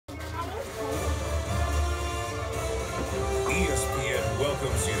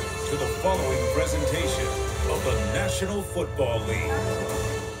National Football League.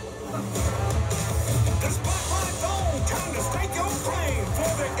 The spotlight's on, time to stake your claim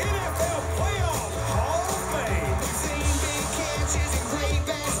for the NFL Playoff Hall of Fame. We've seen big catches and great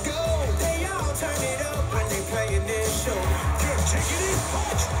bats go. They all turn it up when they play in this show. Your ticket is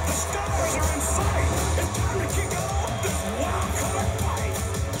punched, the stars are in sight. It's time to kick off this wild card fight.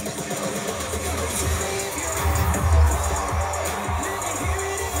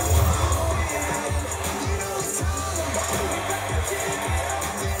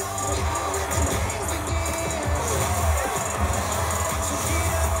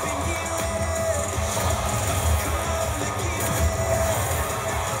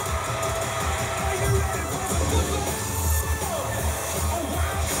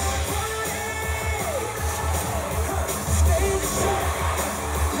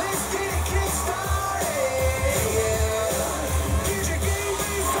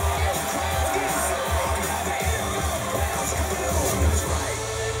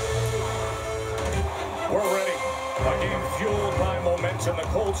 And the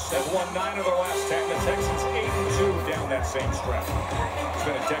Colts have won 9 of their last 10. The Texans 8-2 down that same stretch. It's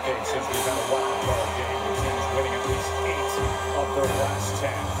been a decade since we've had a wild card game with teams winning at least 8 of their last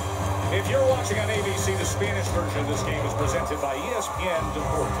 10. If you're watching on ABC, the Spanish version of this game is presented by ESPN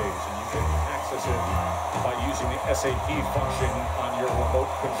Deportes, and you can access it by using the SAP function on your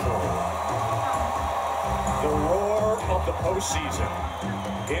remote control. The roar of the postseason,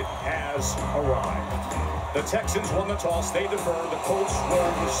 it has arrived. The Texans won the toss. They defer. The Colts will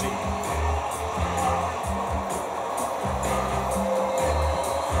receive.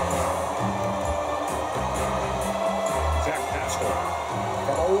 Zach Pascal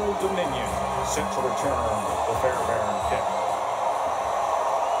from Old Dominion set to return the Fairbairn kick.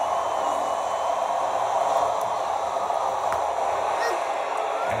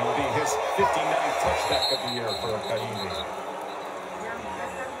 And it'll be his 59th touchback of the year for Kaimi.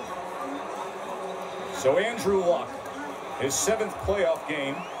 So Andrew Luck, his 7th playoff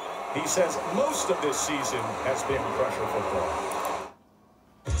game, he says most of this season has been pressure football.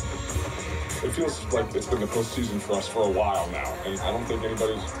 It feels like it's been the postseason for us for a while now, and I don't think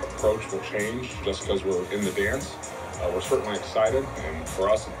anybody's approach will change just because we're in the dance. We're certainly excited, and for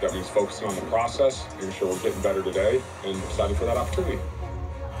us, that means focusing on the process, making sure we're getting better today, and excited for that opportunity.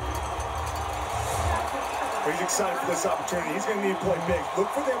 He's excited for this opportunity. He's going to need to play big. Look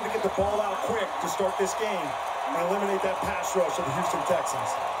for them to get the ball out quick to start this game and eliminate that pass rush of the Houston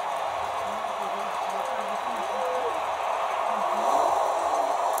Texans.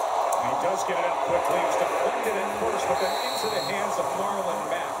 He does get it out quickly. He was deflected at first, but then into the hands of Marlon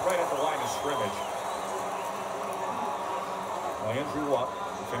Mack right at the line of scrimmage. Well, Andrew Luck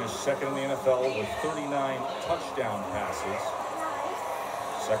finished 2nd in the NFL with 39 touchdown passes.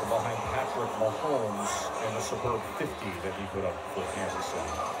 2nd behind Patrick Mahomes and the superb 50 that he put up for Kansas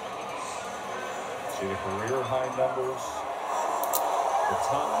City. See the career high numbers. The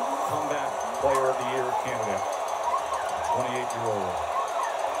top comeback player of the year candidate, 28-year-old.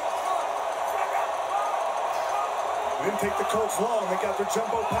 They didn't take the Colts long. They got their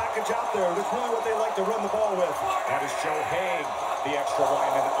jumbo package out there. That's really what they like to run the ball with. That is Joe Haig, the extra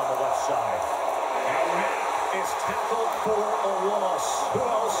lineman on the left side. And Matt is tackled for a loss. Who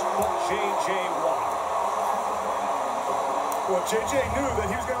else but J.J. Watt? Well, J.J. knew that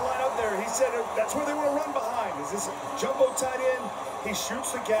he was going to line up there. He said that's where they want to run behind. Is this jumbo tight end? He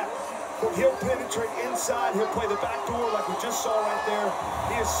shoots the gap. He'll penetrate inside. He'll play the back door like we just saw right there.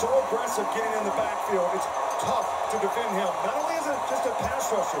 He is so aggressive getting in the backfield. It's tough to defend him. Not only is it just a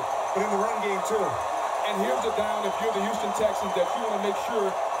pass rusher, but in the run game too. And here's the down if you're the Houston Texans that you want to make sure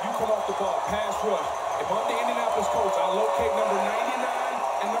you come off the ball, pass rush. If I'm the Indianapolis coach, I locate number 99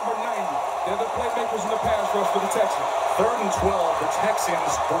 and number 90. They're the playmakers in the pass rush for the Texans. 3rd and 12, the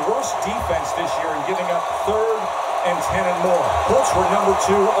Texans, the worst defense this year in giving up 3rd and 10 and more. Colts were number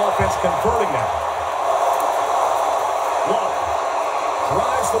 2 offense converting that. Luck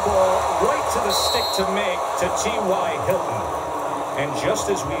drives the ball right to the stick to make to T.Y. Hilton. And just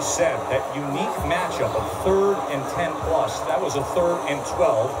as we said, that unique matchup of 3rd and 10 plus, that was a 3rd and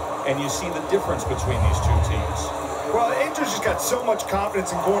 12, and you see the difference between these two teams. Well, Andrews just got so much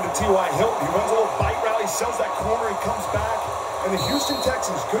confidence in going to T.Y. Hilton. He runs a little bite route, he sells that corner, he comes back. And the Houston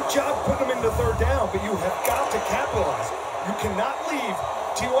Texans, good job putting them into 3rd down, but you have got to capitalize. You cannot leave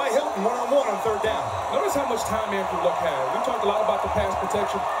T.Y. Hilton one-on-one on 3rd down. Notice how much time Andrew Luck had. We talked a lot about the pass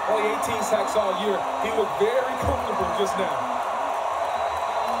protection. Only 18 sacks all year. He looked very comfortable just now.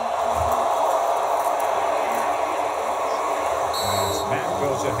 As Matt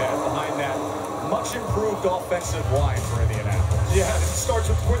goes ahead behind that much improved offensive line for Indianapolis. Yeah, it starts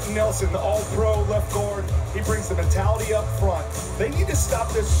with Quentin Nelson, the all-pro left guard. He brings the mentality up front. They need to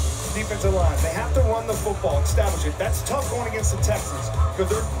stop this defensive line. They have to run the football, establish it. That's tough going against the Texans because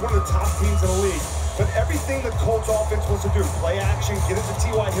they're one of the top teams in the league. But everything the Colts offense wants to do, play action, get into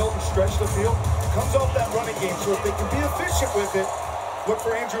T.Y. Hilton, stretch the field, comes off that running game. So if they can be efficient with it, look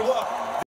for Andrew Luck.